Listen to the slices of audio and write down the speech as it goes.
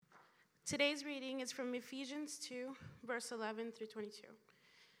Today's reading is from Ephesians 2, verse 11 through 22.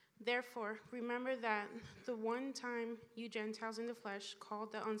 Therefore, remember that the one time you Gentiles in the flesh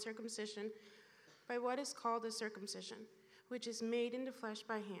called the uncircumcision by what is called the circumcision, which is made in the flesh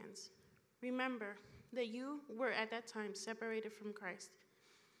by hands. Remember that you were at that time separated from Christ,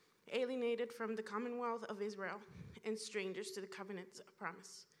 alienated from the commonwealth of Israel, and strangers to the covenants of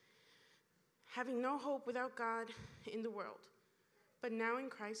promise, having no hope without God in the world. But now in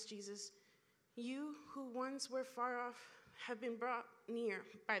Christ Jesus, you who once were far off have been brought near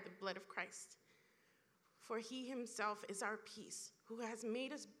by the blood of Christ. For he himself is our peace, who has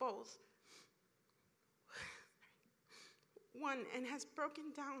made us both one and has broken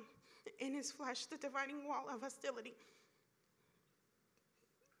down in his flesh the dividing wall of hostility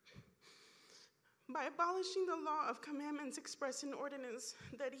by abolishing the law of commandments expressed in ordinance,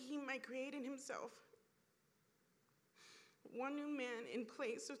 that he might create in himself one new man in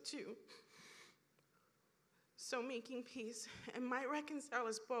place of two, so making peace, and might reconcile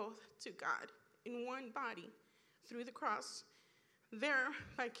us both to God in one body through the cross,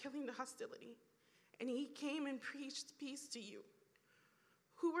 thereby killing the hostility. And he came and preached peace to you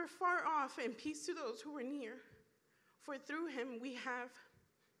who were far off, and peace to those who were near. For through him we have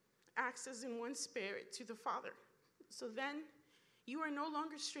access in one spirit to the Father. So then you are no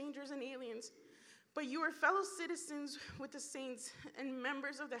longer strangers and aliens, but you are fellow citizens with the saints and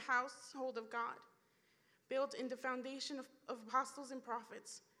members of the household of God, built in the foundation of apostles and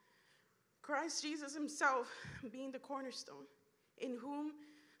prophets, Christ Jesus himself being the cornerstone, in whom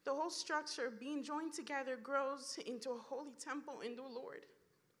the whole structure, being joined together, grows into a holy temple in the Lord.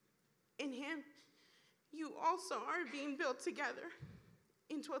 In him you also are being built together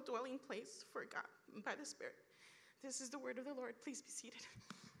into a dwelling place for God by the Spirit. This is the word of the Lord. Please be seated.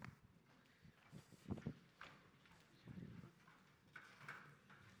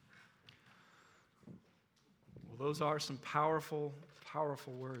 Well, those are some powerful,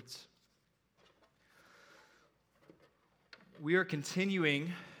 powerful words. We are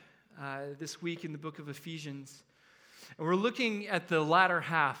continuing this week in the book of Ephesians, and we're looking at the latter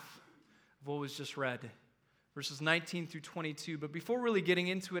half of what was just read, verses 19 through 22. But before really getting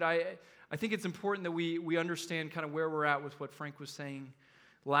into it, I think it's important that we understand kind of where we're at with what Frank was saying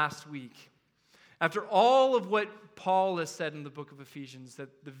last week. After all of what Paul has said in the book of Ephesians,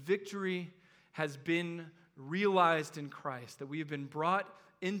 that the victory has been realized in Christ, that we have been brought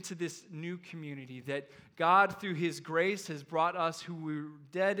into this new community, that God, through his grace, has brought us who were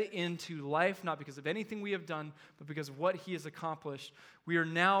dead into life, not because of anything we have done, but because of what he has accomplished. We are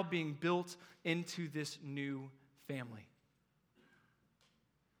now being built into this new family.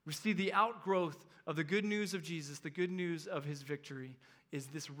 We see the outgrowth of the good news of Jesus, the good news of his victory, is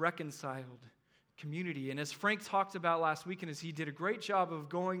this reconciled community. And as Frank talked about last week, and as he did a great job of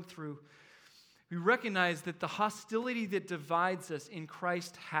going through, we recognize that the hostility that divides us in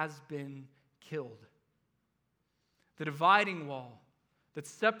Christ has been killed. The dividing wall that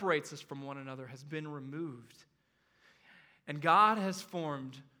separates us from one another has been removed. And God has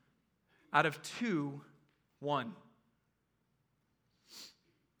formed out of two, one.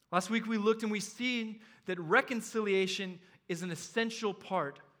 Last week we looked and we see that reconciliation is an essential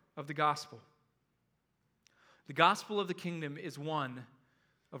part of the gospel. The gospel of the kingdom is one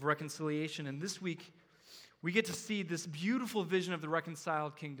of reconciliation. And this week, we get to see this beautiful vision of the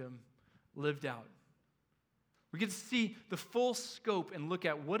reconciled kingdom lived out. We get to see the full scope and look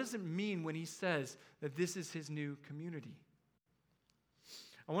at what does it mean when he says that this is his new community.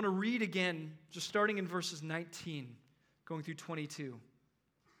 I want to read again, just starting in verses 19, going through 22.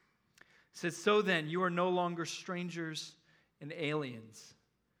 It says, "So then, you are no longer strangers and aliens,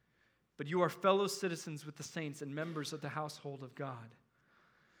 but you are fellow citizens with the saints and members of the household of God,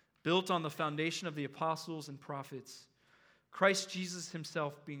 built on the foundation of the apostles and prophets, Christ Jesus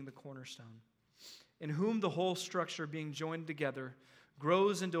himself being the cornerstone, in whom the whole structure being joined together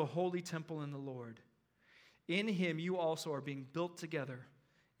grows into a holy temple in the Lord. In him you also are being built together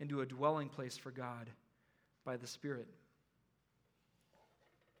into a dwelling place for God by the Spirit."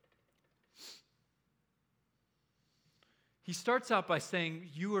 He starts out by saying,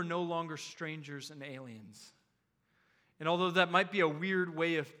 you are no longer strangers and aliens. And although that might be a weird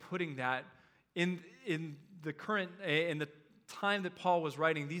way of putting that, in the time that Paul was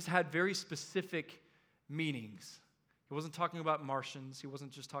writing, these had very specific meanings. He wasn't talking about Martians. He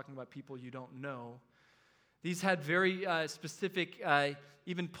wasn't just talking about people you don't know. These had very specific,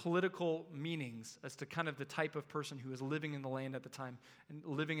 even political meanings as to kind of the type of person who was living in the land at the time and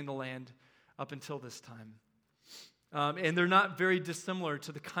living in the land up until this time. And they're not very dissimilar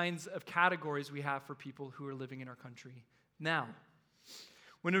to the kinds of categories we have for people who are living in our country now.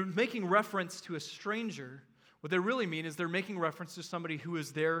 When they're making reference to a stranger, what they really mean is they're making reference to somebody who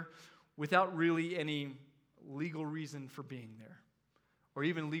is there without really any legal reason for being there, or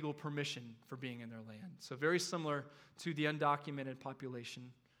even legal permission for being in their land. So very similar to the undocumented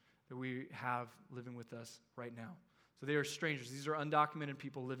population that we have living with us right now. So they are strangers. These are undocumented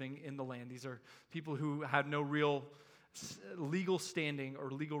people living in the land. These are people who had no real legal standing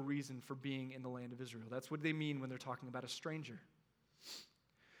or legal reason for being in the land of Israel. That's what they mean when they're talking about a stranger.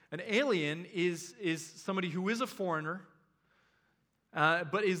 An alien is somebody who is a foreigner,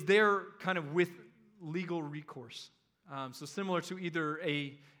 but is there kind of with legal recourse. So similar to either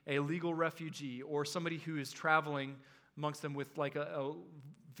a legal refugee or somebody who is traveling amongst them with like a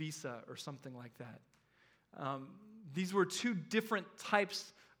visa or something like that. These were two different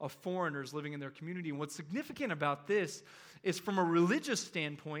types of foreigners living in their community. And what's significant about this is from a religious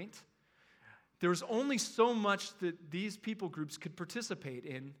standpoint, there's only so much that these people groups could participate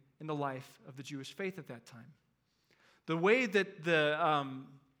in the life of the Jewish faith at that time. The way that the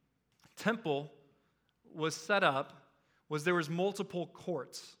temple was set up was there was multiple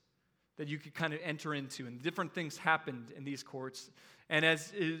courts that you could kind of enter into, and different things happened in these courts. And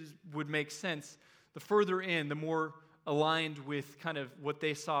as would make sense, the further in, the more aligned with kind of what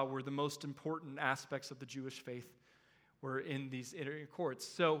they saw were the most important aspects of the Jewish faith were in these inner courts.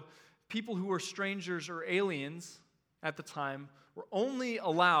 So people who were strangers or aliens at the time were only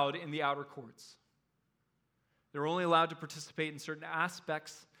allowed in the outer courts. They were only allowed to participate in certain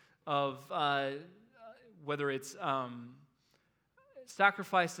aspects of whether it's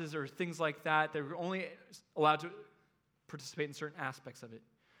sacrifices or things like that. They were only allowed to participate in certain aspects of it.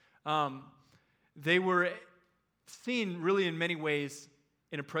 They were seen really in many ways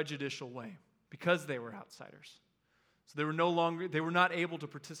in a prejudicial way because they were outsiders. So they were not able to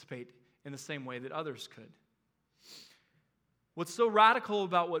participate in the same way that others could. What's so radical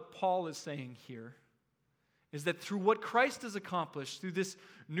about what Paul is saying here is that through what Christ has accomplished, through this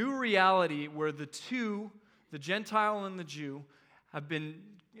new reality where the Gentile and the Jew,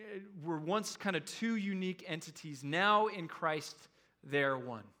 were once kind of two unique entities, now in Christ they're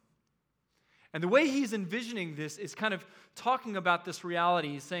one. And the way he's envisioning this is kind of talking about this reality.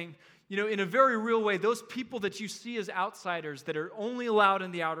 He's saying, in a very real way, those people that you see as outsiders that are only allowed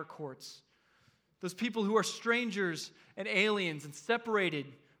in the outer courts, those people who are strangers and aliens and separated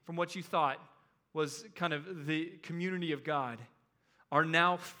from what you thought was kind of the community of God, are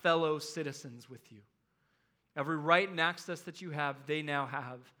now fellow citizens with you. Every right and access that you have, they now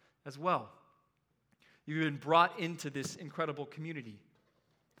have as well. You've been brought into this incredible community.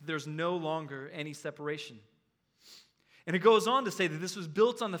 There's no longer any separation. And it goes on to say that this was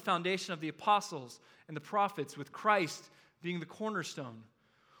built on the foundation of the apostles and the prophets, with Christ being the cornerstone,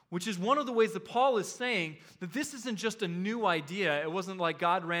 which is one of the ways that Paul is saying that this isn't just a new idea. It wasn't like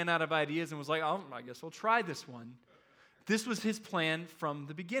God ran out of ideas and was like, oh, I guess we'll try this one. This was his plan from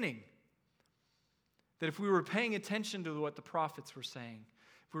the beginning. That if we were paying attention to what the prophets were saying,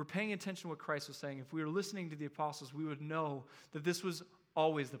 if we were paying attention to what Christ was saying, if we were listening to the apostles, we would know that this was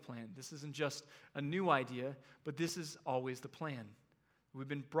always the plan. This isn't just a new idea, but this is always the plan. We've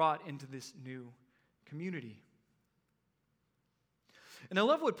been brought into this new community. And I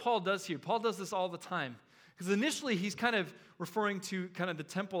love what Paul does here. Paul does this all the time. Because initially he's kind of referring to kind of the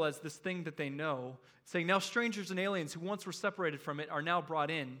temple as this thing that they know, saying now strangers and aliens who once were separated from it are now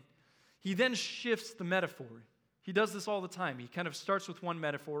brought in. He then shifts the metaphor. He does this all the time. He kind of starts with one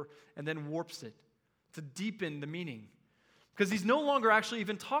metaphor and then warps it to deepen the meaning. Because he's no longer actually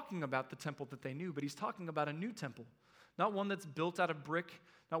even talking about the temple that they knew, but he's talking about a new temple. Not one that's built out of brick,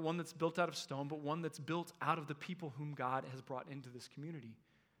 not one that's built out of stone, but one that's built out of the people whom God has brought into this community.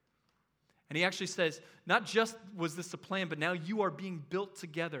 And he actually says, not just was this a plan, but now you are being built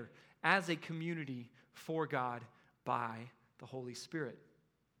together as a community for God by the Holy Spirit.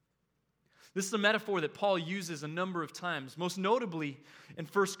 This is a metaphor that Paul uses a number of times, most notably in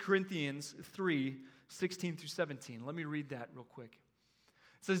 1 Corinthians 3, 16 through 17. Let me read that real quick.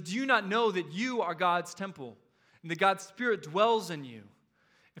 It says, do you not know that you are God's temple, and that God's Spirit dwells in you?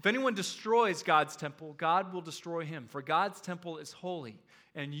 If anyone destroys God's temple, God will destroy him, for God's temple is holy,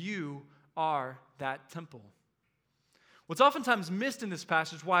 and you are that temple. What's oftentimes missed in this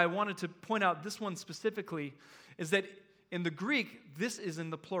passage, why I wanted to point out this one specifically, is that in the Greek, this is in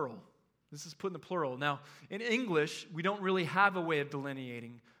the plural. This is put in the plural. Now, in English, we don't really have a way of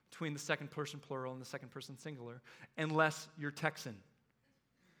delineating between the second person plural and the second person singular, unless you're Texan.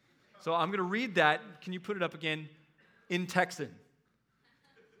 So I'm going to read that. Can you put it up again? In Texan.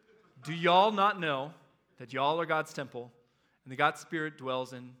 Do y'all not know that y'all are God's temple and the God's Spirit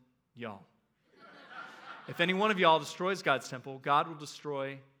dwells in y'all? If any one of y'all destroys God's temple, God will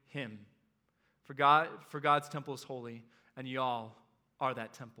destroy him. For God's temple is holy, and y'all are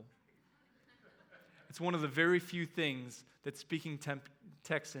that temple. It's one of the very few things that speaking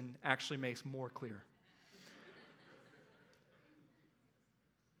Texan actually makes more clear.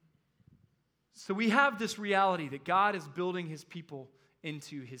 So we have this reality that God is building his people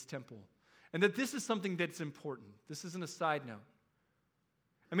into his temple, and that this is something that's important. This isn't a side note.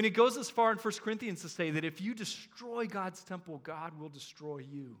 I mean, it goes as far in 1 Corinthians to say that if you destroy God's temple, God will destroy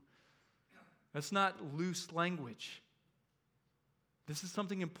you. That's not loose language. This is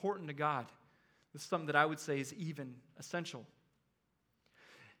something important to God. This is something that I would say is even essential.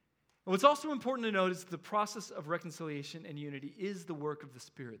 And what's also important to note is the process of reconciliation and unity is the work of the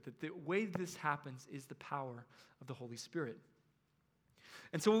Spirit. That the way this happens is the power of the Holy Spirit.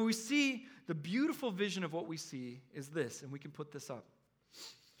 And so when we see, the beautiful vision of what we see is this, and we can put this up.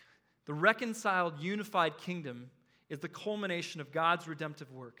 The reconciled, unified kingdom is the culmination of God's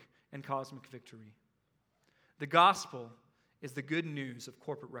redemptive work and cosmic victory. The gospel is the good news of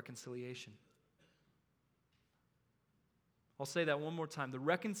corporate reconciliation. I'll say that one more time. The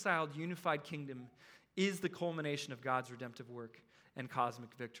reconciled, unified kingdom is the culmination of God's redemptive work and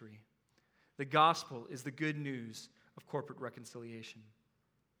cosmic victory. The gospel is the good news of corporate reconciliation.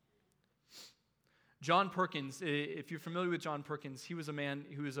 John Perkins, if you're familiar with John Perkins, he was a man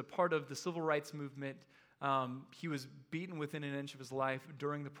who was a part of the civil rights movement. He was beaten within an inch of his life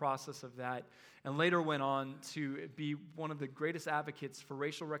during the process of that, and later went on to be one of the greatest advocates for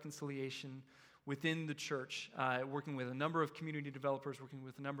racial reconciliation within the church, working with a number of community developers, working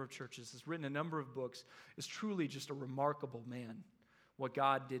with a number of churches, has written a number of books, is truly just a remarkable man, what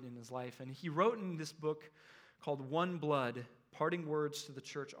God did in his life. And he wrote in this book called One Blood, Parting Words to the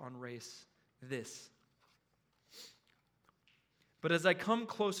Church on Race, this: "But as I come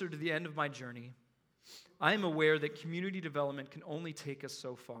closer to the end of my journey, I am aware that community development can only take us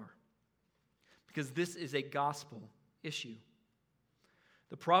so far, because this is a gospel issue.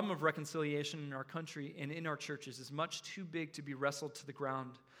 The problem of reconciliation in our country and in our churches is much too big to be wrestled to the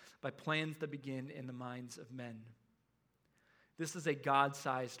ground by plans that begin in the minds of men. This is a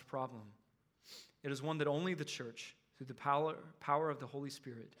God-sized problem. It is one that only the church, through the power of the Holy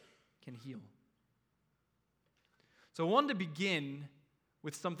Spirit, can heal." So I wanted to begin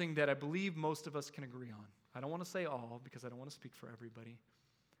with something that I believe most of us can agree on. I don't want to say all, because I don't want to speak for everybody.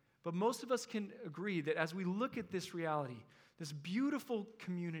 But most of us can agree that as we look at this reality, this beautiful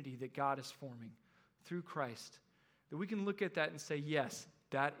community that God is forming through Christ, that we can look at that and say, yes,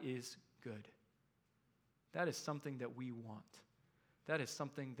 that is good. That is something that we want. That is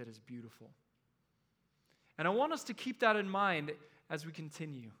something that is beautiful. And I want us to keep that in mind as we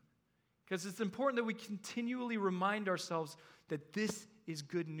continue, because it's important that we continually remind ourselves that this is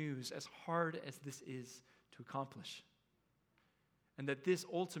good news, as hard as this is to accomplish, and that this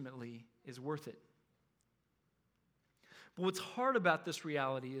ultimately is worth it. But what's hard about this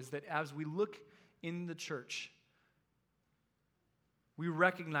reality is that as we look in the church, we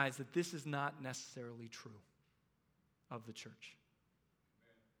recognize that this is not necessarily true of the church.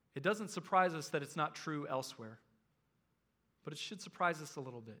 It doesn't surprise us that it's not true elsewhere, but it should surprise us a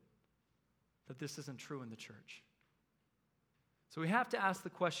little bit that this isn't true in the church. So we have to ask the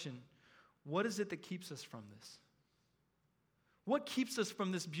question, what is it that keeps us from this? What keeps us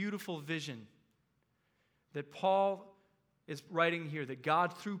from this beautiful vision that Paul is writing here, that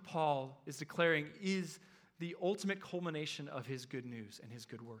God through Paul is declaring is the ultimate culmination of his good news and his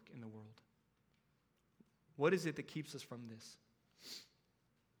good work in the world? What is it that keeps us from this?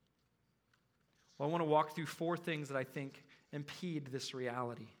 Well, I want to walk through 4 things that I think impede this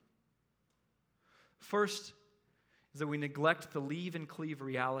reality. First is that we neglect the leave and cleave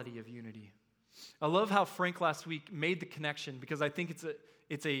reality of unity. I love how Frank last week made the connection, because I think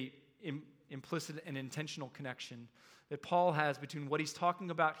it's a implicit and intentional connection that Paul has between what he's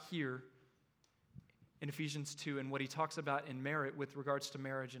talking about here in Ephesians 2 and what he talks about in merit with regards to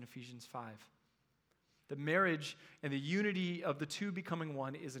marriage in Ephesians 5. The marriage and the unity of the two becoming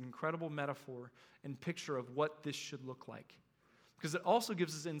one is an incredible metaphor and picture of what this should look like, because it also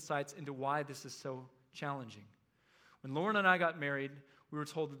gives us insights into why this is so challenging. When Lauren and I got married, we were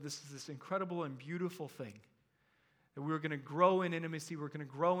told that this is this incredible and beautiful thing, that we were going to grow in intimacy, we're going to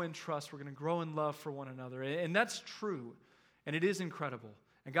grow in trust, we're going to grow in love for one another. And that's true, and it is incredible.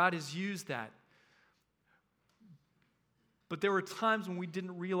 And God has used that. But there were times when we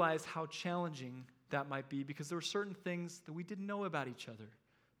didn't realize how challenging that might be, because there were certain things that we didn't know about each other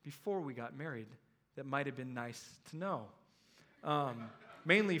before we got married that might have been nice to know,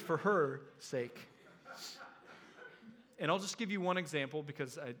 mainly for her sake. And I'll just give you one example,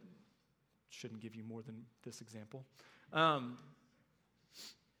 because shouldn't give you more than this example.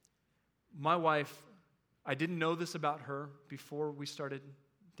 My wife, I didn't know this about her before we started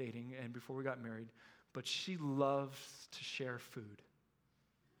dating and before we got married, but she loves to share food.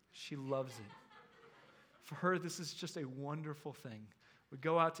 She loves it. For her, this is just a wonderful thing. We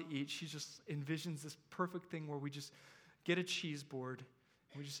go out to eat. She just envisions this perfect thing where we just get a cheese board,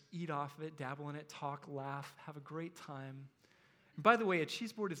 and we just eat off of it, dabble in it, talk, laugh, have a great time. And by the way, a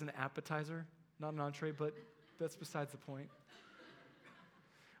cheese board is an appetizer, not an entree, but that's besides the point.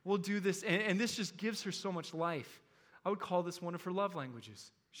 We'll do this, and this just gives her so much life. I would call this one of her love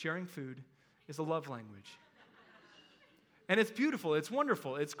languages. Sharing food is a love language. And it's beautiful, it's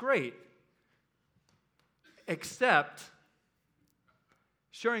wonderful, it's great. Except,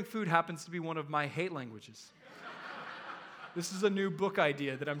 sharing food happens to be one of my hate languages. This is a new book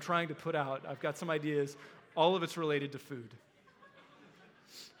idea that I'm trying to put out. I've got some ideas. All of it's related to food.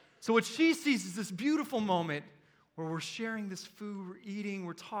 So what she sees is this beautiful moment where we're sharing this food, we're eating,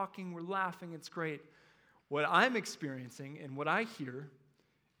 we're talking, we're laughing, it's great. What I'm experiencing and what I hear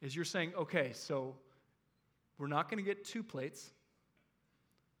is you're saying, okay, so we're not going to get 2 plates.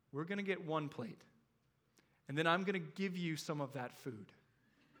 We're going to get 1 plate. And then I'm going to give you some of that food.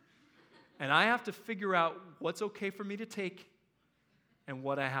 And I have to figure out what's okay for me to take and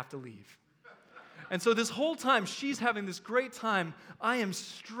what I have to leave. And so this whole time, she's having this great time. I am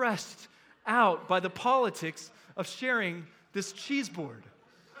stressed out by the politics of sharing this cheese board.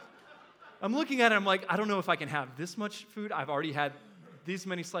 I'm looking at it, I'm like, I don't know if I can have this much food. I've already had these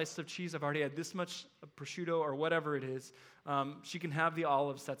many slices of cheese. I've already had this much prosciutto or whatever it is. She can have the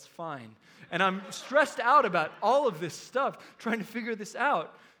olives, that's fine. And I'm stressed out about all of this stuff, trying to figure this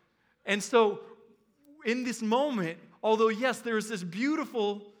out. And so in this moment, although yes, there's this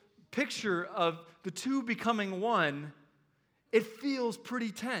beautiful picture of the 2 becoming 1, it feels pretty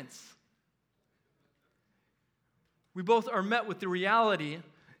tense. We both are met with the reality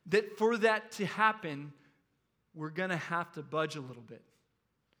that for that to happen, we're going to have to budge a little bit.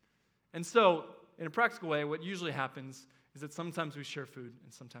 And so, in a practical way, what usually happens is that sometimes we share food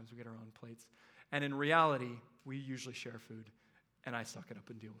and sometimes we get our own plates. And in reality, we usually share food, and I suck it up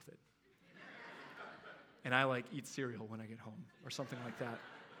and deal with it. And I eat cereal when I get home or something like that.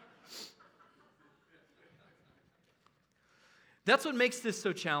 That's what makes this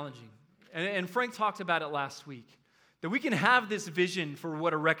so challenging. And Frank talked about it last week, that we can have this vision for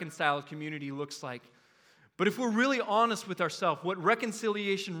what a reconciled community looks like. But if we're really honest with ourselves, what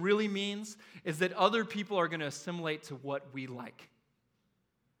reconciliation really means is that other people are going to assimilate to what we like.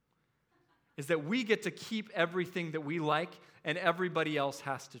 Is that we get to keep everything that we like and everybody else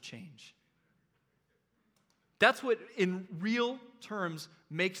has to change. That's what, in real terms,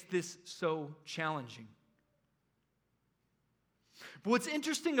 makes this so challenging. But what's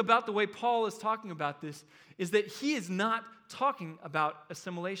interesting about the way Paul is talking about this is that he is not talking about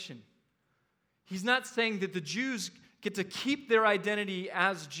assimilation. He's not saying that the Jews get to keep their identity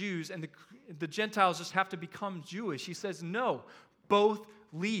as Jews and the Gentiles just have to become Jewish. He says, no, both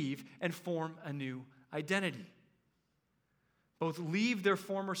leave and form a new identity. Both leave their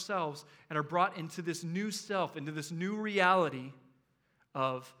former selves and are brought into this new self, into this new reality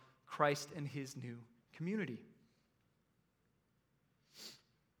of Christ and his new community.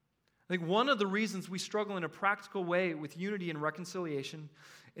 I think one of the reasons we struggle in a practical way with unity and reconciliation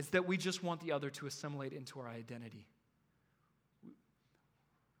is that we just want the other to assimilate into our identity.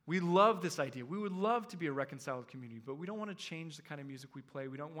 We love this idea. We would love to be a reconciled community, but we don't want to change the kind of music we play.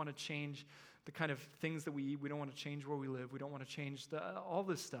 We don't want to change the kind of things that we eat. We don't want to change where we live. We don't want to change all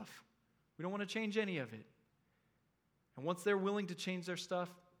this stuff. We don't want to change any of it. And once they're willing to change their stuff,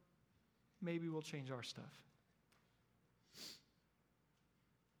 maybe we'll change our stuff.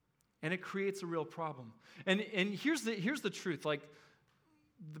 And it creates a real problem. And here's the truth.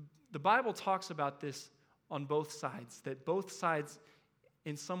 The Bible talks about this on both sides, that both sides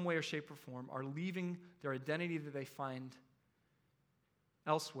in some way or shape or form are leaving their identity that they find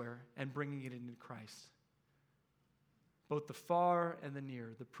elsewhere and bringing it into Christ. Both the far and the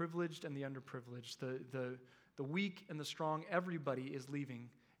near, the privileged and the underprivileged, the weak and the strong, everybody is leaving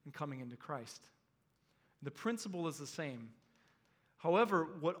and coming into Christ. The principle is the same. However,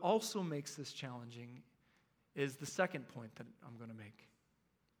 what also makes this challenging is the second point that I'm going to make.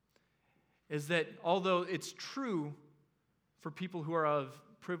 Is that although it's true for people who are of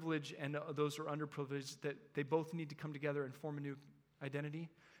privilege and those who are underprivileged that they both need to come together and form a new identity,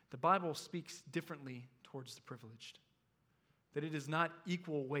 the Bible speaks differently towards the privileged. That it is not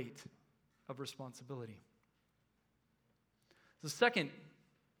equal weight of responsibility. The second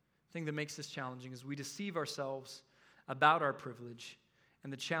thing that makes this challenging is we deceive ourselves about our privilege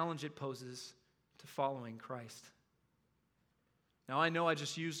and the challenge it poses to following Christ. Now, I know I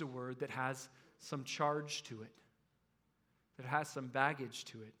just used a word that has some charge to it, that has some baggage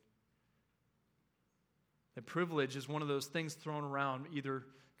to it. That privilege is one of those things thrown around either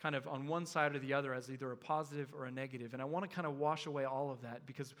kind of on one side or the other as either a positive or a negative. And I want to kind of wash away all of that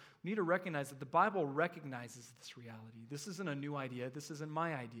because we need to recognize that the Bible recognizes this reality. This isn't a new idea. This isn't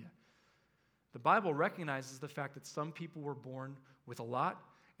my idea. The Bible recognizes the fact that some people were born with a lot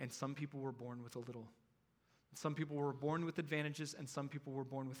and some people were born with a little. Some people were born with advantages and some people were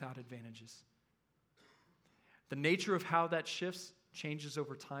born without advantages. The nature of how that shifts changes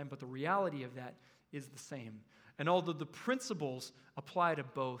over time, but the reality of that is the same. And although the principles apply to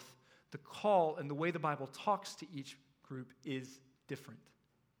both, the call and the way the Bible talks to each group is different.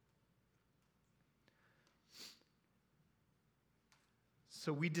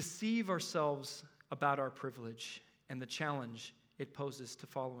 So we deceive ourselves about our privilege and the challenge it poses to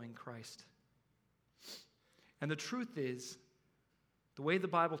following Christ. And the truth is, the way the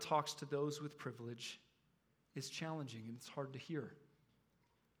Bible talks to those with privilege is challenging and it's hard to hear.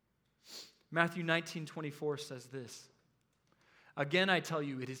 Matthew 19:24 says this, "Again I tell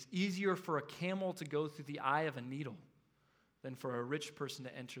you, it is easier for a camel to go through the eye of a needle than for a rich person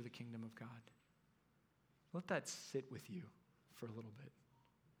to enter the kingdom of God." Let that sit with you for a little bit.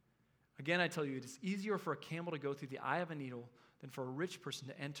 Again I tell you, it is easier for a camel to go through the eye of a needle than for a rich person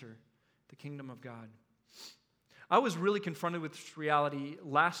to enter the kingdom of God. I was really confronted with this reality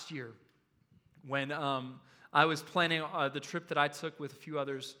last year when I was planning the trip that I took with a few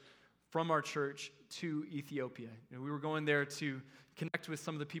others from our church to Ethiopia. And we were going there to connect with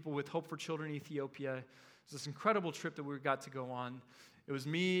some of the people with Hope for Children in Ethiopia. It was this incredible trip that we got to go on. It was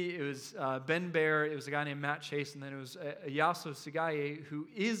me, it was Ben Bear, it was a guy named Matt Chase, and then it was Iyaso Sigaye, who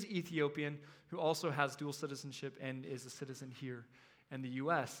is Ethiopian, who also has dual citizenship and is a citizen here in the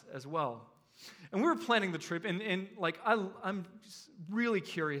U.S. as well. And we were planning the trip, and I'm just really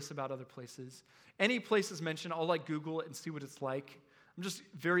curious about other places. Any places mentioned, I'll Google it and see what it's like. I'm just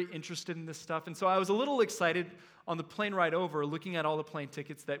very interested in this stuff. And so I was a little excited on the plane ride over, looking at all the plane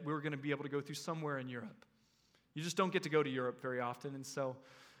tickets that we were going to be able to go through somewhere in Europe. You just don't get to go to Europe very often. And so,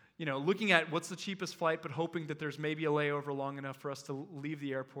 looking at what's the cheapest flight, but hoping that there's maybe a layover long enough for us to leave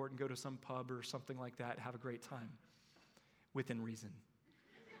the airport and go to some pub or something like that, have a great time, within reason.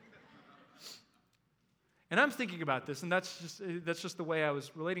 And I'm thinking about this, and that's just the way I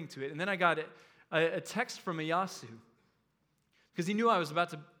was relating to it. And then I got a text from Iyasu, because he knew I was about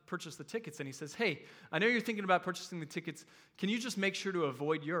to purchase the tickets, and he says, "Hey, I know you're thinking about purchasing the tickets. Can you just make sure to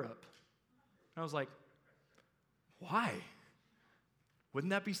avoid Europe?" And I was like, "Why?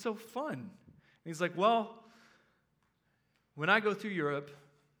 Wouldn't that be so fun?" And he's like, "Well, when I go through Europe,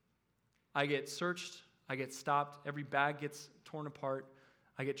 I get searched, I get stopped, every bag gets torn apart,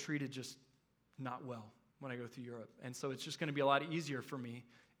 I get treated just not well when I go through Europe. And so it's just going to be a lot easier for me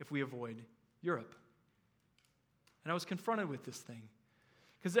if we avoid Europe." And I was confronted with this thing.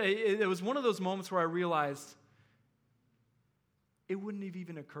 Because it was one of those moments where I realized it wouldn't have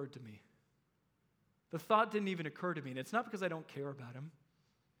even occurred to me. The thought didn't even occur to me. And it's not because I don't care about him.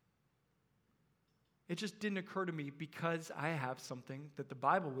 It just didn't occur to me because I have something that the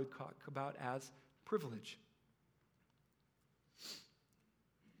Bible would talk about as privilege.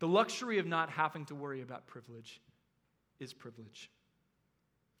 The luxury of not having to worry about privilege is privilege.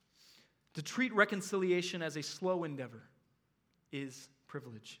 To treat reconciliation as a slow endeavor is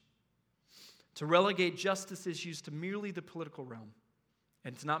privilege. To relegate justice issues to merely the political realm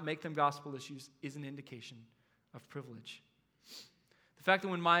and to not make them gospel issues is an indication of privilege. The fact that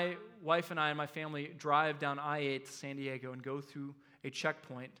when my wife and I and my family drive down I-8 to San Diego and go through a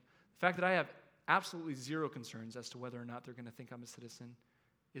checkpoint, the fact that I have absolutely zero concerns as to whether or not they're going to think I'm a citizen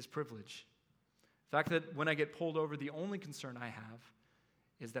is privilege. The fact that when I get pulled over, the only concern I have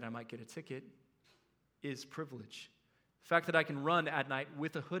is that I might get a ticket is privilege. The fact that I can run at night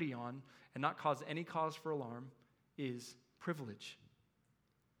with a hoodie on and not cause any cause for alarm is privilege.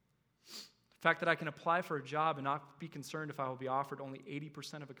 The fact that I can apply for a job and not be concerned if I will be offered only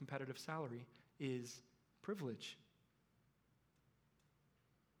 80% of a competitive salary is privilege.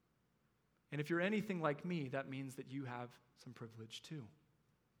 And if you're anything like me, that means that you have some privilege too.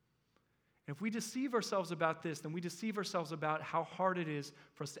 And if we deceive ourselves about this, then we deceive ourselves about how hard it is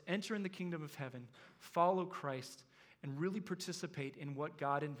for us to enter in the kingdom of heaven, follow Christ, and really participate in what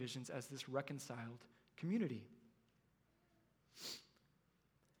God envisions as this reconciled community.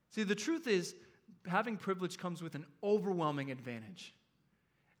 See, the truth is, having privilege comes with an overwhelming advantage.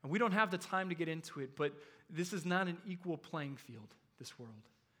 And we don't have the time to get into it, but this is not an equal playing field, this world.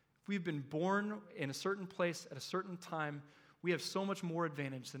 If we've been born in a certain place at a certain time, We have so much more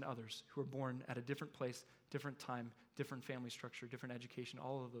advantage than others who are born at a different place, different time, different family structure, different education,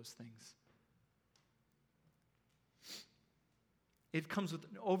 all of those things. It comes with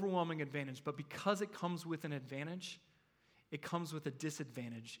an overwhelming advantage, but because it comes with an advantage, it comes with a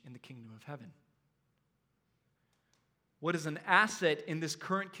disadvantage in the kingdom of heaven. What is an asset in this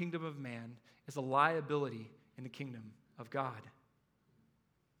current kingdom of man is a liability in the kingdom of God.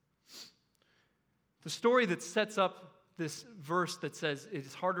 The story that sets up this verse that says it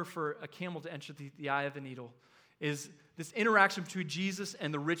is harder for a camel to enter the eye of a needle is this interaction between Jesus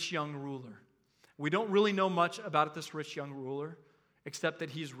and the rich young ruler. We don't really know much about this rich young ruler, except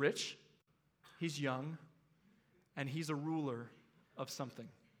that he's rich, he's young, and he's a ruler of something.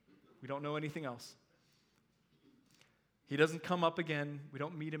 We don't know anything else. He doesn't come up again. We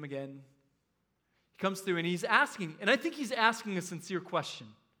don't meet him again. He comes through and he's asking, and I think he's asking a sincere question.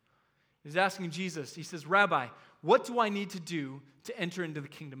 He's asking Jesus, he says, Rabbi, what do I need to do to enter into the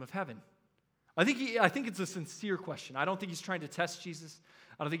kingdom of heaven? I think it's a sincere question. I don't think he's trying to test Jesus.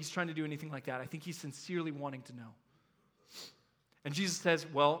 I don't think he's trying to do anything like that. I think he's sincerely wanting to know. And Jesus says,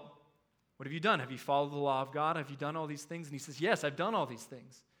 well, what have you done? Have you followed the law of God? Have you done all these things? And he says, yes, I've done all these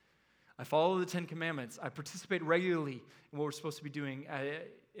things. I follow the 10 Commandments. I participate regularly in what we're supposed to be doing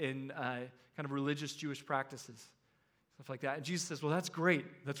in kind of religious Jewish practices, stuff like that. And Jesus says, well, that's great.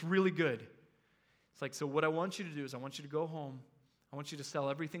 That's really good. It's like, so what I want you to do is I want you to go home. I want you to sell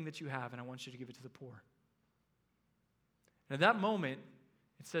everything that you have, and I want you to give it to the poor. And at that moment,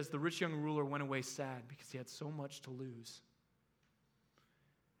 it says the rich young ruler went away sad because he had so much to lose.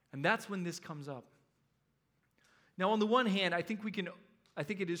 And that's when this comes up. Now, on the one hand, I think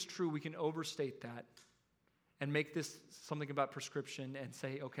it is true we can overstate that and make this something about prescription and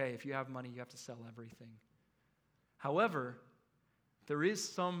say, okay, if you have money, you have to sell everything. However, there is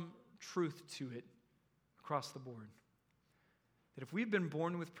some truth to it across the board. That if we've been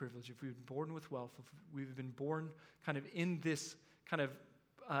born with privilege, if we've been born with wealth, if we've been born kind of in this kind of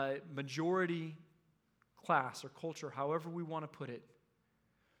majority class or culture, however we want to put it,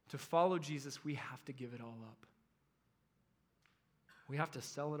 to follow Jesus, we have to give it all up. We have to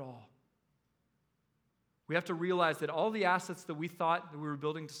sell it all. We have to realize that all the assets that we thought that we were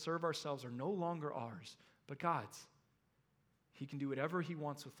building to serve ourselves are no longer ours, but God's. He can do whatever he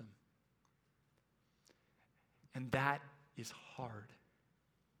wants with them. And that is hard.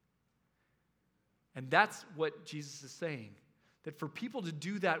 And that's what Jesus is saying. That for people to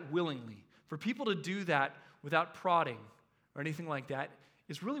do that willingly, for people to do that without prodding or anything like that,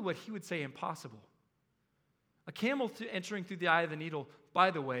 is really what he would say impossible. A camel entering through the eye of the needle, by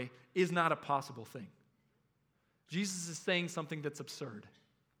the way, is not a possible thing. Jesus is saying something that's absurd.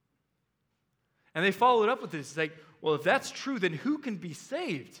 And they followed up with this. It's like, well, if that's true, then who can be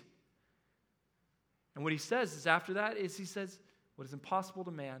saved? And what he says is after that is he says, what is impossible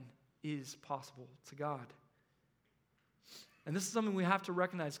to man is possible to God. And this is something we have to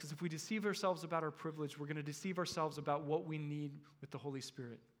recognize, because if we deceive ourselves about our privilege, we're going to deceive ourselves about what we need with the Holy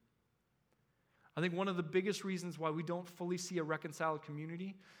Spirit. I think one of the biggest reasons why we don't fully see a reconciled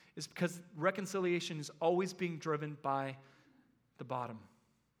community is because reconciliation is always being driven by the bottom,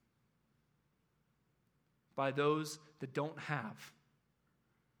 by those that don't have.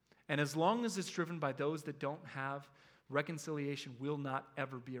 And as long as it's driven by those that don't have, reconciliation will not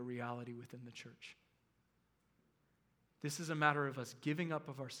ever be a reality within the church. This is a matter of us giving up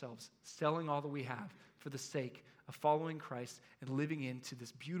of ourselves, selling all that we have for the sake of following Christ and living into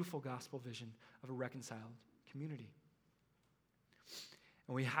this beautiful gospel vision of a reconciled community.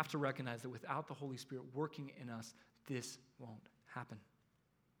 And we have to recognize that without the Holy Spirit working in us, this won't happen.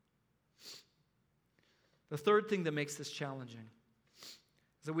 The third thing that makes this challenging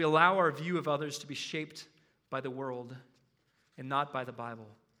is that we allow our view of others to be shaped by the world and not by the Bible.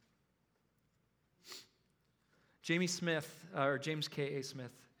 James K.A.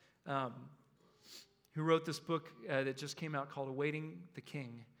 Smith, who wrote this book that just came out called Awaiting the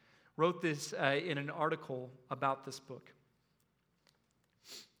King, wrote this in an article about this book.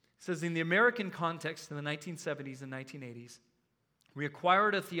 It says, in the American context in the 1970s and 1980s, we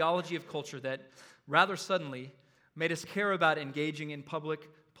acquired a theology of culture that, rather suddenly, made us care about engaging in public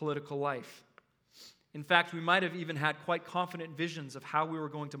political life. In fact, we might have even had quite confident visions of how we were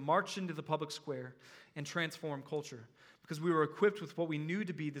going to march into the public square and transform culture, because we were equipped with what we knew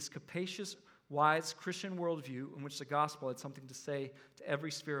to be this capacious, wise Christian worldview in which the gospel had something to say to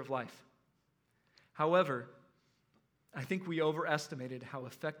every sphere of life. However, I think we overestimated how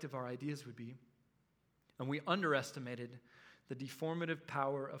effective our ideas would be, and we underestimated the deformative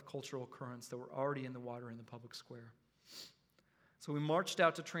power of cultural currents that were already in the water in the public square. So we marched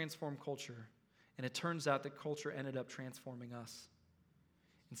out to transform culture, And it turns out that culture ended up transforming us.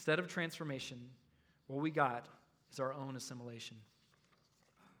 Instead of transformation, what we got is our own assimilation.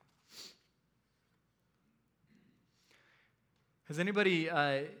 Has anybody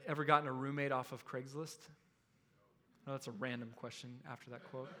ever gotten a roommate off of Craigslist? Oh, that's a random question after that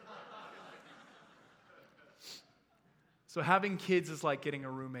quote. So having kids is like getting a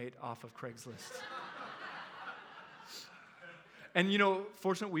roommate off of Craigslist. And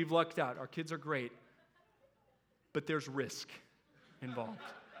fortunately, we've lucked out. Our kids are great, but there's risk involved.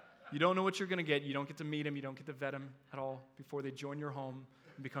 You don't know what you're going to get. You don't get to meet them. You don't get to vet them at all before they join your home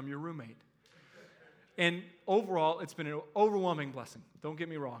and become your roommate. And overall, it's been an overwhelming blessing. Don't get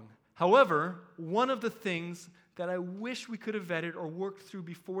me wrong. However, one of the things that I wish we could have vetted or worked through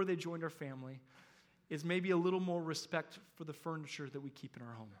before they joined our family is maybe a little more respect for the furniture that we keep in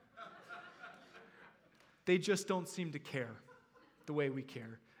our home. They just don't seem to care the way we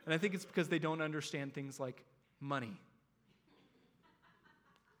care. And I think it's because they don't understand things like money.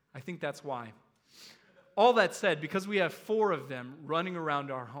 I think that's why. All that said, because we have 4 of them running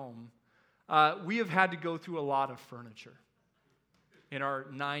around our home, we have had to go through a lot of furniture in our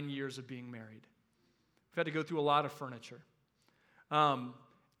 9 years of being married. We've had to go through a lot of furniture.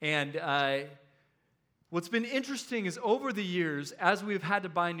 What's been interesting is over the years, as we've had to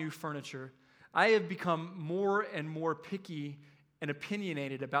buy new furniture, I have become more and more picky and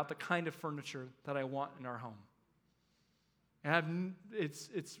opinionated about the kind of furniture that I want in our home. And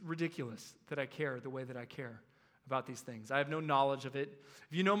it's ridiculous that I care the way that I care about these things. I have no knowledge of it.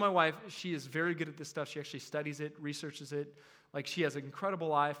 If you know my wife, she is very good at this stuff. She actually studies it, researches it. Like, she has an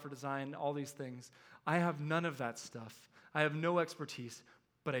incredible eye for design, all these things. I have none of that stuff. I have no expertise,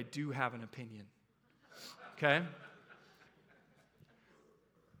 but I do have an opinion. Okay?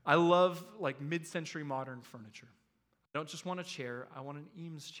 I love mid-century modern furniture. I don't just want a chair, I want an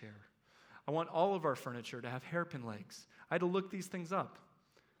Eames chair. I want all of our furniture to have hairpin legs. I had to look these things up.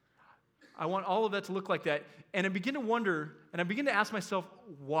 I want all of that to look like that. And I begin to wonder, and I begin to ask myself,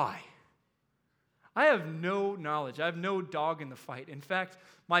 why? I have no knowledge. I have no dog in the fight. In fact,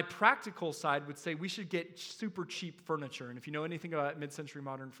 my practical side would say we should get super cheap furniture. And if you know anything about mid-century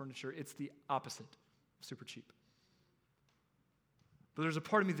modern furniture, it's the opposite of super cheap. But there's a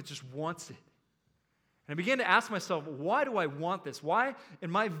part of me that just wants it. And I began to ask myself, why do I want this? Why,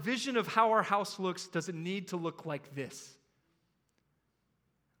 in my vision of how our house looks, does it need to look like this?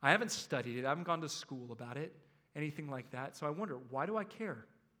 I haven't studied it. I haven't gone to school about it, anything like that. So I wonder, why do I care?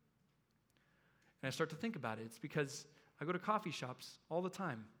 And I start to think about it. It's because I go to coffee shops all the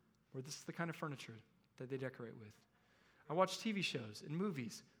time where this is the kind of furniture that they decorate with. I watch TV shows and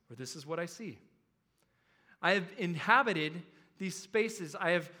movies where this is what I see. I have inhabited these spaces.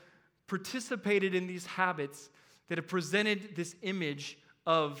 I have participated in these habits that have presented this image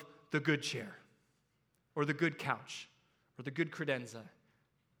of the good chair or the good couch or the good credenza.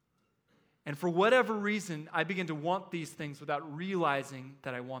 And for whatever reason, I begin to want these things without realizing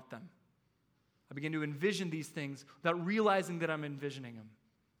that I want them. I begin to envision these things without realizing that I'm envisioning them.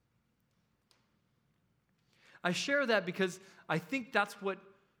 I share that because I think that's what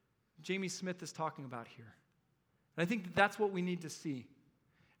Jamie Smith is talking about here. And I think that's what we need to see.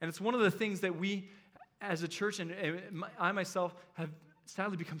 And it's one of the things that we, as a church, and I myself, have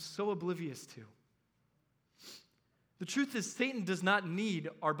sadly become so oblivious to. The truth is, Satan does not need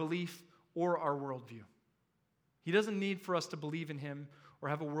our belief or our worldview. He doesn't need for us to believe in him or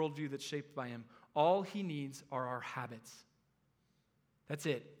have a worldview that's shaped by him. All he needs are our habits. That's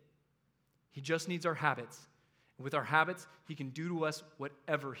it. He just needs our habits. And with our habits, he can do to us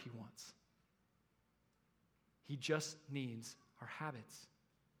whatever he wants. He just needs our habits.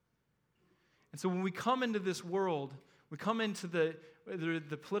 And so when we come into this world, we come into the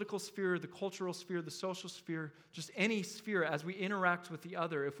political sphere, the cultural sphere, the social sphere, just any sphere as we interact with the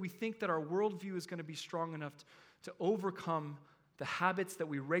other, if we think that our worldview is going to be strong enough to overcome the habits that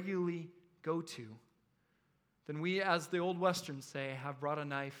we regularly go to, then we, as the old Westerns say, have brought a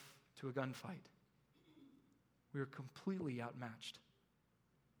knife to a gunfight. We are completely outmatched.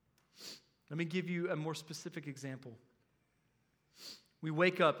 Let me give you a more specific example. We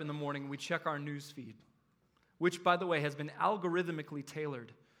wake up in the morning, we check our news feed, which, by the way, has been algorithmically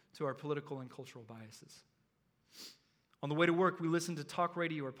tailored to our political and cultural biases. On the way to work, we listen to talk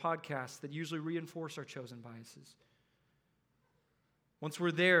radio or podcasts that usually reinforce our chosen biases. Once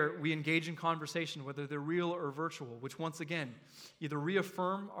we're there, we engage in conversation, whether they're real or virtual, which once again either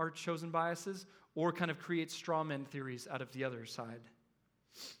reaffirm our chosen biases or kind of create straw man theories out of the other side.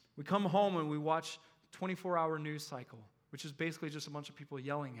 We come home and we watch 24-hour news cycle, which is basically just a bunch of people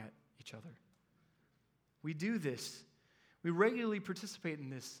yelling at each other. We do this. We regularly participate in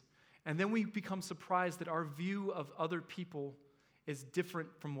this. And then we become surprised that our view of other people is different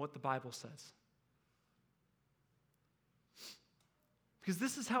from what the Bible says. Because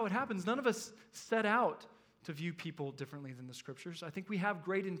this is how it happens. None of us set out to view people differently than the Scriptures. I think we have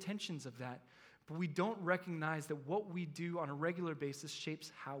great intentions of that, but we don't recognize that what we do on a regular basis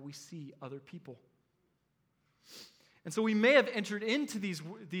shapes how we see other people. And so we may have entered into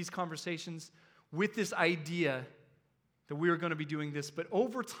these conversations with this idea that we are going to be doing this, but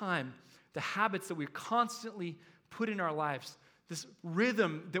over time, the habits that we constantly put in our lives, this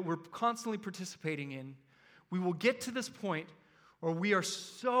rhythm that we're constantly participating in, we will get to this point where we are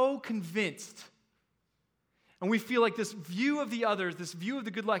so convinced and we feel like this view of the others, this view of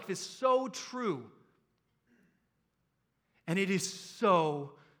the good life is so true. And it is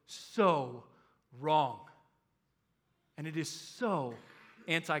so, so wrong. And it is so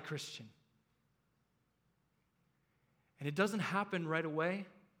anti-Christian. And it doesn't happen right away.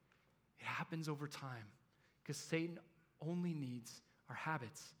 It happens over time. Because Satan only needs our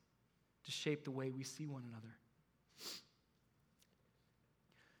habits to shape the way we see one another.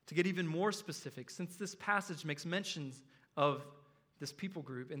 To get even more specific, since this passage makes mentions of this people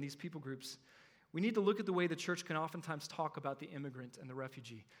group and these people groups, we need to look at the way the church can oftentimes talk about the immigrant and the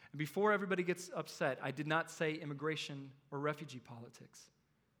refugee. And before everybody gets upset, I did not say immigration or refugee politics.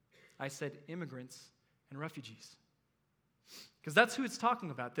 I said immigrants and refugees. Because that's who it's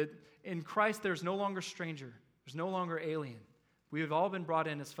talking about, that in Christ there's no longer stranger, there's no longer alien. We have all been brought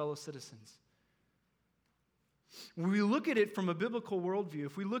in as fellow citizens. When we look at it from a biblical worldview,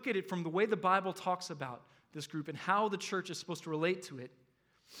 if we look at it from the way the Bible talks about this group and how the church is supposed to relate to it,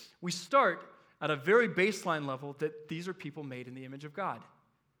 we start at a very baseline level that these are people made in the image of God.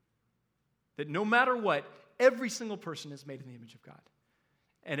 That no matter what, every single person is made in the image of God.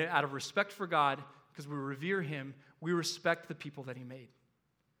 And out of respect for God, because we revere Him, we respect the people that He made.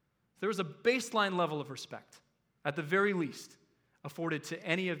 There is a baseline level of respect, at the very least, afforded to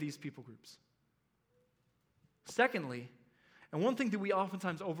any of these people groups. Secondly, and one thing that we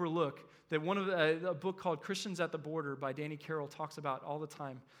oftentimes overlook, that a book called Christians at the Border by Danny Carroll talks about all the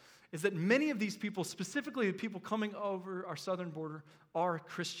time, is that many of these people, specifically the people coming over our southern border, are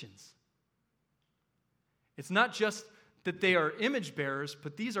Christians. It's not just that they are image bearers,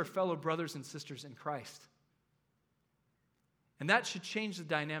 but these are fellow brothers and sisters in Christ. And that should change the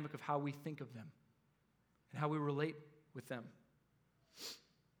dynamic of how we think of them and how we relate with them.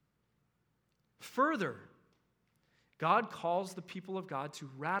 Further, God calls the people of God to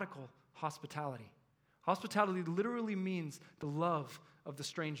radical hospitality. Hospitality literally means the love of the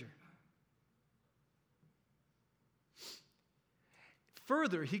stranger.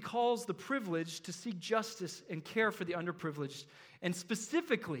 Further, He calls the privileged to seek justice and care for the underprivileged. And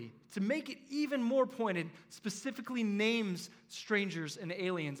specifically, to make it even more pointed, specifically names strangers and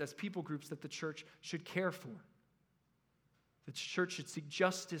aliens as people groups that the church should care for. The church should seek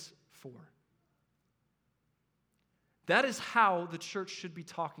justice for. That is how the church should be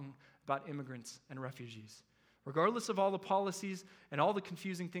talking about immigrants and refugees. Regardless of all the policies and all the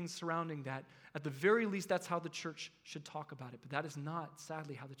confusing things surrounding that, at the very least, that's how the church should talk about it. But that is not,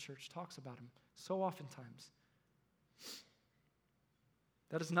 sadly, how the church talks about them so oftentimes.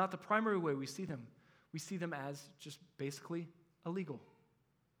 That is not the primary way we see them. We see them as just basically illegal.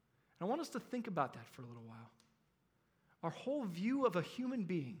 And I want us to think about that for a little while. Our whole view of a human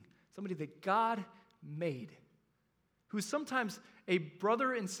being, somebody that God made, who is sometimes a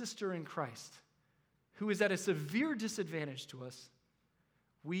brother and sister in Christ, who is at a severe disadvantage to us,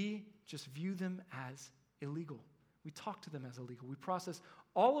 we just view them as illegal. We talk to them as illegal. We process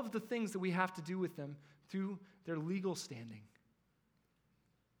all of the things that we have to do with them through their legal standing.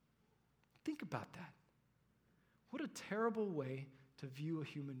 Think about that. What a terrible way to view a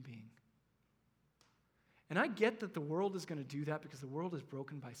human being. And I get that the world is going to do that because the world is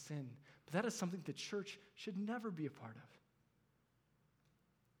broken by sin, but that is something the church should never be a part of.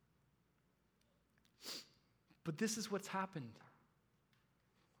 But this is what's happened.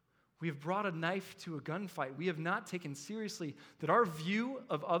 We have brought a knife to a gunfight. We have not taken seriously that our view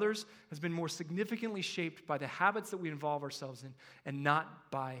of others has been more significantly shaped by the habits that we involve ourselves in and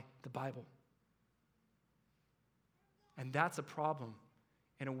not by the Bible. And that's a problem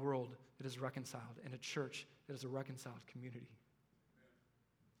in a world that is reconciled, in a church that is a reconciled community.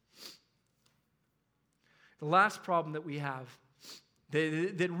 The last problem that we have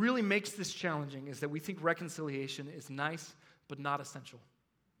that really makes this challenging is that we think reconciliation is nice but not essential.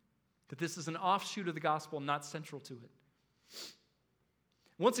 That this is an offshoot of the gospel, not central to it.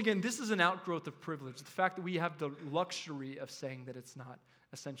 Once again, this is an outgrowth of privilege. The fact that we have the luxury of saying that it's not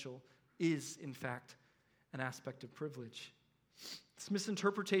essential is, in fact, an aspect of privilege. This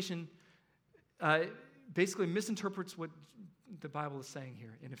misinterpretation basically misinterprets what the Bible is saying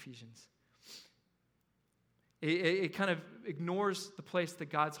here in Ephesians. It kind of ignores the place that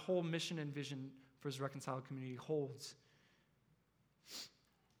God's whole mission and vision for his reconciled community holds.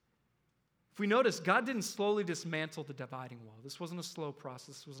 If we notice, God didn't slowly dismantle the dividing wall. This wasn't a slow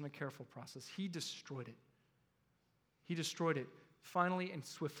process. This wasn't a careful process. He destroyed it. He destroyed it finally and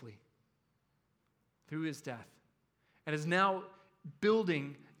swiftly through his death, and is now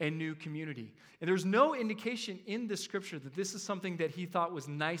building a new community. And there's no indication in this scripture that this is something that he thought was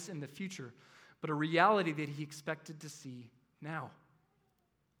nice in the future, but a reality that he expected to see now.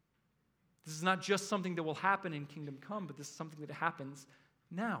 This is not just something that will happen in Kingdom Come, but this is something that happens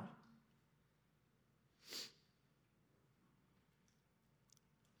now.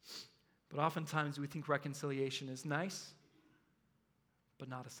 But oftentimes we think reconciliation is nice, but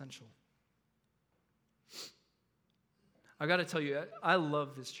not essential. I got to tell you, I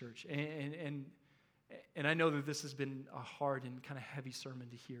love this church, and I know that this has been a hard and kind of heavy sermon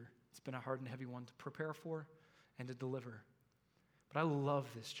to hear. It's been a hard and heavy one to prepare for and to deliver. But I love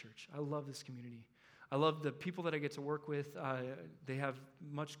this church. I love this community. I love the people that I get to work with. They have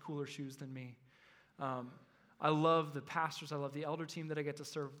much cooler shoes than me. I love the pastors. I love the elder team that I get to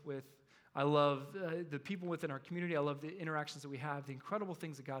serve with. I love the people within our community. I love the interactions that we have, the incredible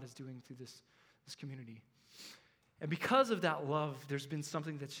things that God is doing through this community. And because of that love, there's been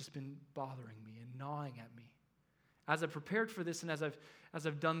something that's just been bothering me and gnawing at me as I prepared for this and as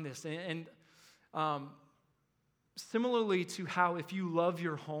I've done this. And similarly to how if you love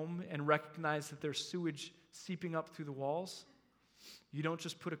your home and recognize that there's sewage seeping up through the walls, you don't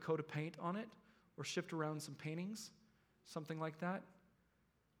just put a coat of paint on it or shift around some paintings, something like that.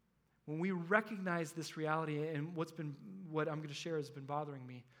 When we recognize this reality and what I'm going to share has been bothering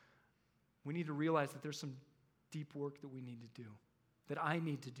me, we need to realize that there's some deep work that we need to do, that I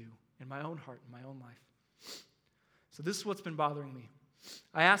need to do in my own heart, in my own life. So this is what's been bothering me.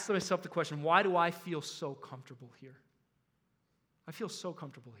 I asked myself the question, why do I feel so comfortable here? I feel so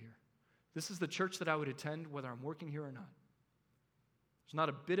comfortable here. This is the church that I would attend whether I'm working here or not. There's not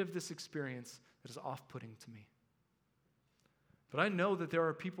a bit of this experience that is off-putting to me. But I know that there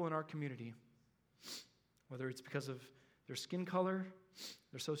are people in our community, whether it's because of their skin color,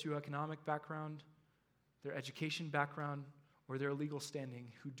 their socioeconomic background, their education background, or their legal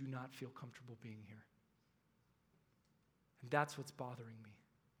standing, who do not feel comfortable being here. And that's what's bothering me.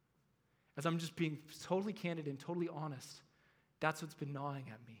 As I'm just being totally candid and totally honest, that's what's been gnawing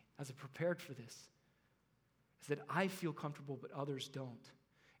at me as I prepared for this, is that I feel comfortable, but others don't.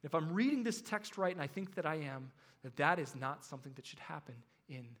 And if I'm reading this text right, and I think that I am, that is not something that should happen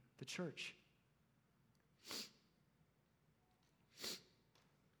in the church.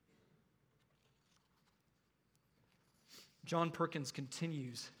 John Perkins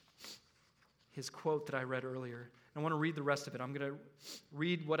continues his quote that I read earlier. I want to read the rest of it. I'm going to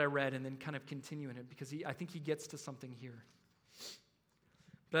read what I read and then kind of continue in it because I think he gets to something here.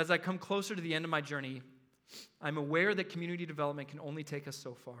 But as I come closer to the end of my journey, I'm aware that community development can only take us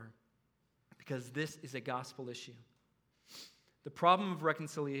so far because this is a gospel issue. The problem of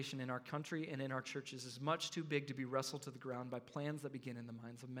reconciliation in our country and in our churches is much too big to be wrestled to the ground by plans that begin in the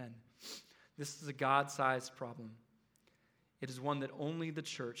minds of men. This is a God-sized problem. It is one that only the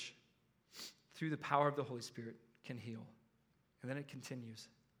church, through the power of the Holy Spirit, can heal. And then it continues.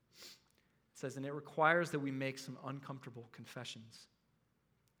 It says, and it requires that we make some uncomfortable confessions.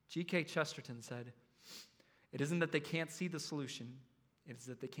 G.K. Chesterton said, it isn't that they can't see the solution, it is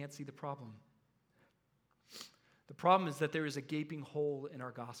that they can't see the problem. The problem is that there is a gaping hole in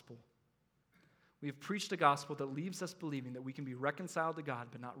our gospel. We have preached a gospel that leaves us believing that we can be reconciled to God,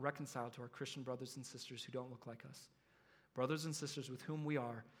 but not reconciled to our Christian brothers and sisters who don't look like us. Brothers and sisters with whom we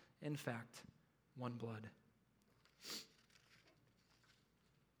are, in fact, one blood.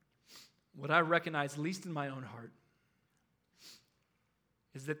 What I recognize, at least in my own heart,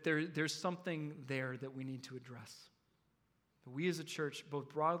 is that there's something there that we need to address. That we as a church, both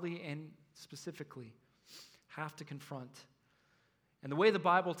broadly and specifically, have to confront. And the way the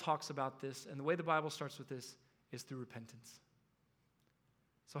Bible talks about this, and the way the Bible starts with this, is through repentance.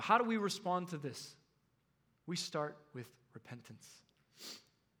 So how do we respond to this? We start with repentance.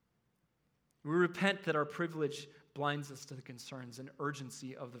 We repent that our privilege blinds us to the concerns and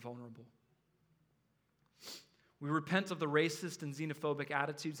urgency of the vulnerable. We repent of the racist and xenophobic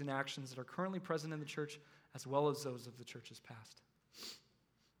attitudes and actions that are currently present in the church, as well as those of the church's past.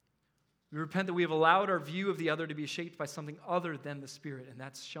 We repent that we have allowed our view of the other to be shaped by something other than the Spirit, and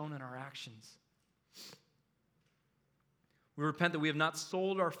that's shown in our actions. We repent that we have not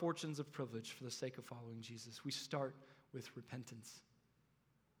sold our fortunes of privilege for the sake of following Jesus. We start with repentance.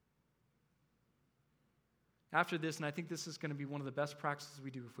 After this, and I think this is going to be one of the best practices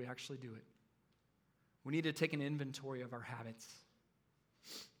we do if we actually do it, we need to take an inventory of our habits.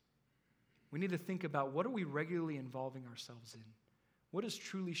 We need to think about, what are we regularly involving ourselves in? What is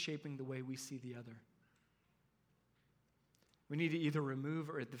truly shaping the way we see the other? We need to either remove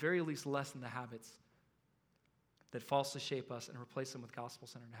or at the very least lessen the habits that falsely shape us and replace them with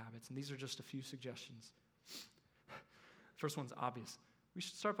gospel-centered habits. And these are just a few suggestions. First one's obvious. We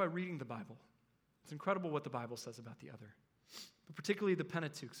should start by reading the Bible. It's incredible what the Bible says about the other, but particularly the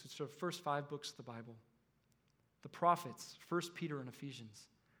Pentateuch, which are the first 5 books of the Bible. The prophets, 1 Peter and Ephesians,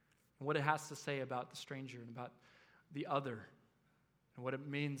 and what it has to say about the stranger and about the other, and what it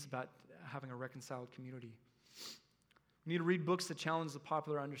means about having a reconciled community. We need to read books that challenge the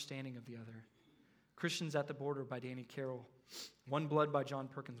popular understanding of the other. Christians at the Border by Danny Carroll, One Blood by John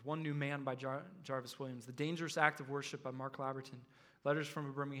Perkins, One New Man by Jarvis Williams, The Dangerous Act of Worship by Mark Laverton, Letters from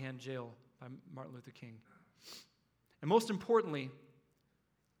a Birmingham Jail by Martin Luther King. And most importantly,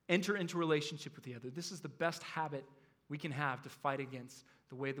 enter into relationship with the other. This is the best habit we can have to fight against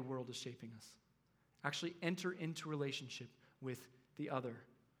the way the world is shaping us. Actually enter into relationship with the other.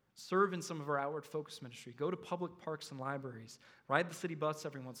 Serve in some of our outward focus ministry. Go to public parks and libraries. Ride the city bus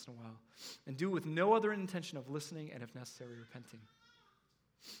every once in a while. And do with no other intention of listening and, if necessary, repenting.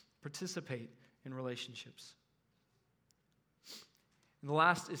 Participate in relationships. And the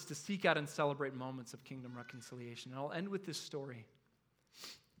last is to seek out and celebrate moments of kingdom reconciliation. And I'll end with this story.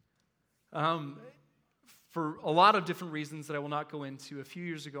 For a lot of different reasons that I will not go into, a few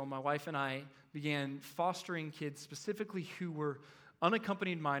years ago, my wife and I began fostering kids, specifically who were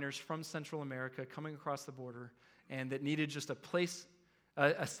unaccompanied minors from Central America coming across the border and that needed just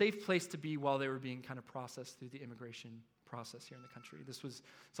a safe place to be while they were being kind of processed through the immigration process here in the country. This was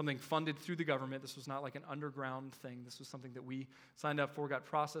something funded through the government. This was not like an underground thing. This was something that we signed up for, got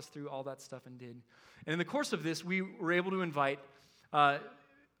processed through, all that stuff, and did. And in the course of this, we were able to invite,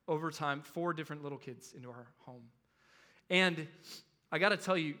 over time, 4 different little kids into our home. And I got to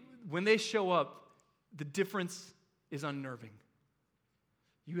tell you, when they show up, the difference is unnerving.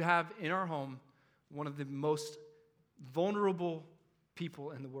 You have in our home one of the most vulnerable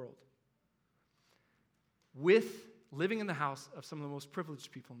people in the world, living in the house of some of the most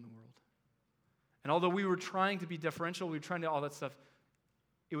privileged people in the world. And although we were trying to be deferential, we were trying to all that stuff,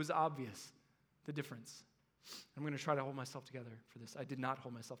 it was obvious, the difference. I'm going to try to hold myself together for this. I did not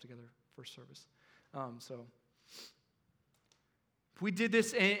hold myself together first service. So we did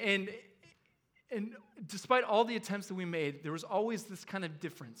this, and despite all the attempts that we made, there was always this kind of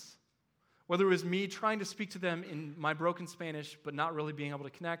difference. Whether it was me trying to speak to them in my broken Spanish, but not really being able to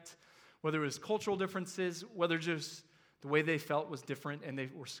connect, whether it was cultural differences, whether just the way they felt was different and they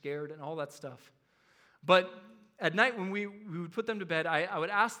were scared and all that stuff. But at night when we would put them to bed, I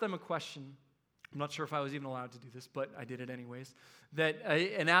would ask them a question. I'm not sure if I was even allowed to do this, but I did it anyways.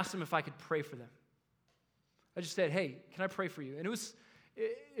 And asked them if I could pray for them. I just said, hey, can I pray for you? And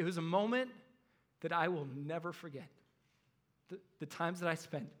it was a moment that I will never forget. The times that I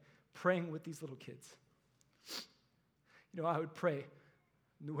spent praying with these little kids. I would pray,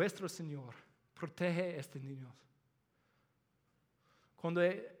 Nuestro Señor, protege estos niños.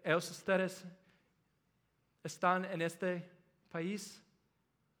 Cuando ustedes están en este país,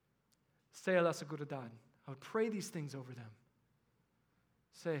 sea la seguridad. I would pray these things over them.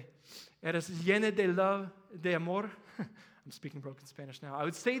 Say, eres llena de love, de amor. I'm speaking broken Spanish now. I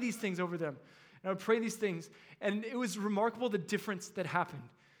would say these things over them. And I would pray these things. And it was remarkable the difference that happened.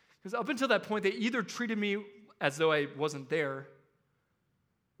 Because up until that point, they either treated me as though I wasn't there,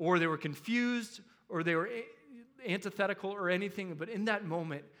 or they were confused, or they were antithetical or anything. But in that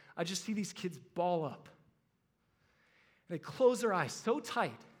moment, I just see these kids ball up. And they close their eyes so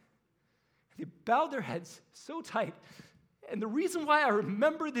tight. They bow their heads so tight. And the reason why I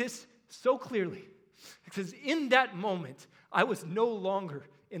remember this so clearly, because in that moment, I was no longer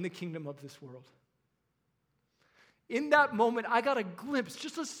in the kingdom of this world. In that moment, I got a glimpse,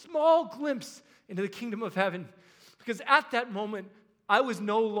 just a small glimpse into the kingdom of heaven. Because at that moment, I was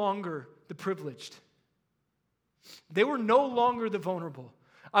no longer the privileged. They were no longer the vulnerable.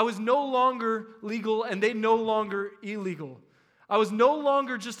 I was no longer legal and they no longer illegal. I was no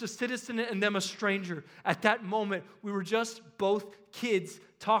longer just a citizen and them a stranger. At that moment, we were just both kids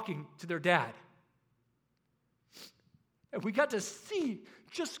talking to their dad. And we got to see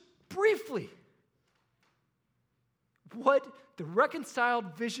just briefly what the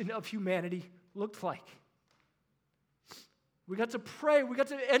reconciled vision of humanity looked like. We got to pray. We got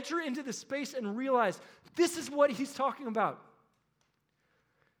to enter into the space and realize this is what he's talking about.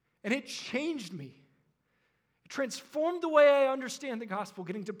 And it changed me. It transformed the way I understand the gospel,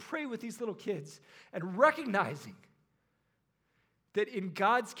 getting to pray with these little kids and recognizing that in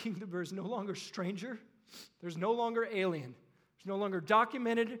God's kingdom there is no longer stranger, there's no longer alien, there's no longer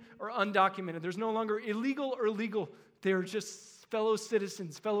documented or undocumented, there's no longer illegal or legal. They're just fellow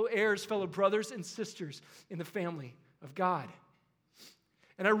citizens, fellow heirs, fellow brothers and sisters in the family of God.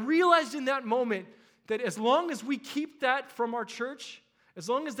 And I realized in that moment that as long as we keep that from our church, as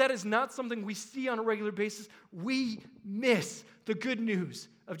long as that is not something we see on a regular basis, we miss the good news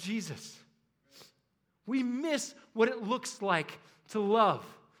of Jesus. We miss what it looks like to love.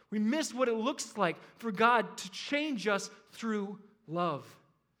 We miss what it looks like for God to change us through love.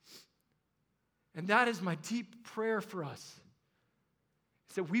 And that is my deep prayer for us,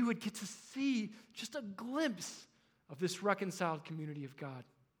 is that we would get to see just a glimpse of this reconciled community of God.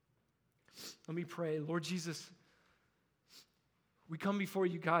 Let me pray. Lord Jesus, we come before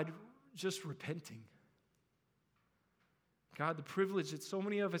you, God, just repenting. God, the privilege that so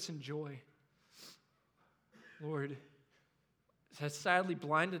many of us enjoy, Lord, has sadly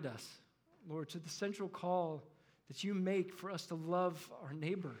blinded us, Lord, to the central call that you make for us to love our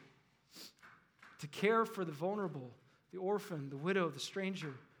neighbor, to care for the vulnerable, the orphan, the widow, the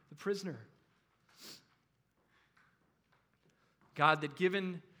stranger, the prisoner. God, that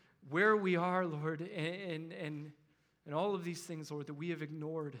given where we are, Lord, and all of these things, Lord, that we have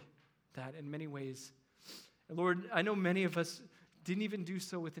ignored that in many ways. And Lord, I know many of us didn't even do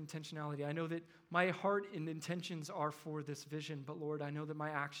so with intentionality. I know that my heart and intentions are for this vision, but Lord, I know that my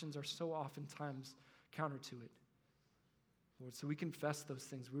actions are so oftentimes counter to it. Lord, so we confess those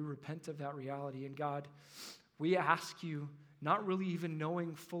things. We repent of that reality. And God, we ask you, not really even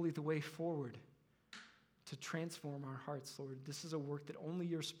knowing fully the way forward, to transform our hearts, Lord. This is a work that only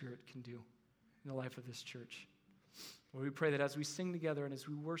your Spirit can do in the life of this church. Lord, we pray that as we sing together and as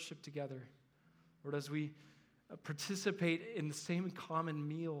we worship together, Lord, as we participate in the same common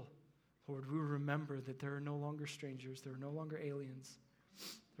meal, Lord, we remember that there are no longer strangers, there are no longer aliens,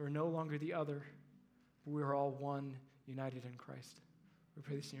 there are no longer the other, but we are all one, united in Christ. We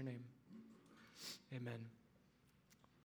pray this in your name. Amen.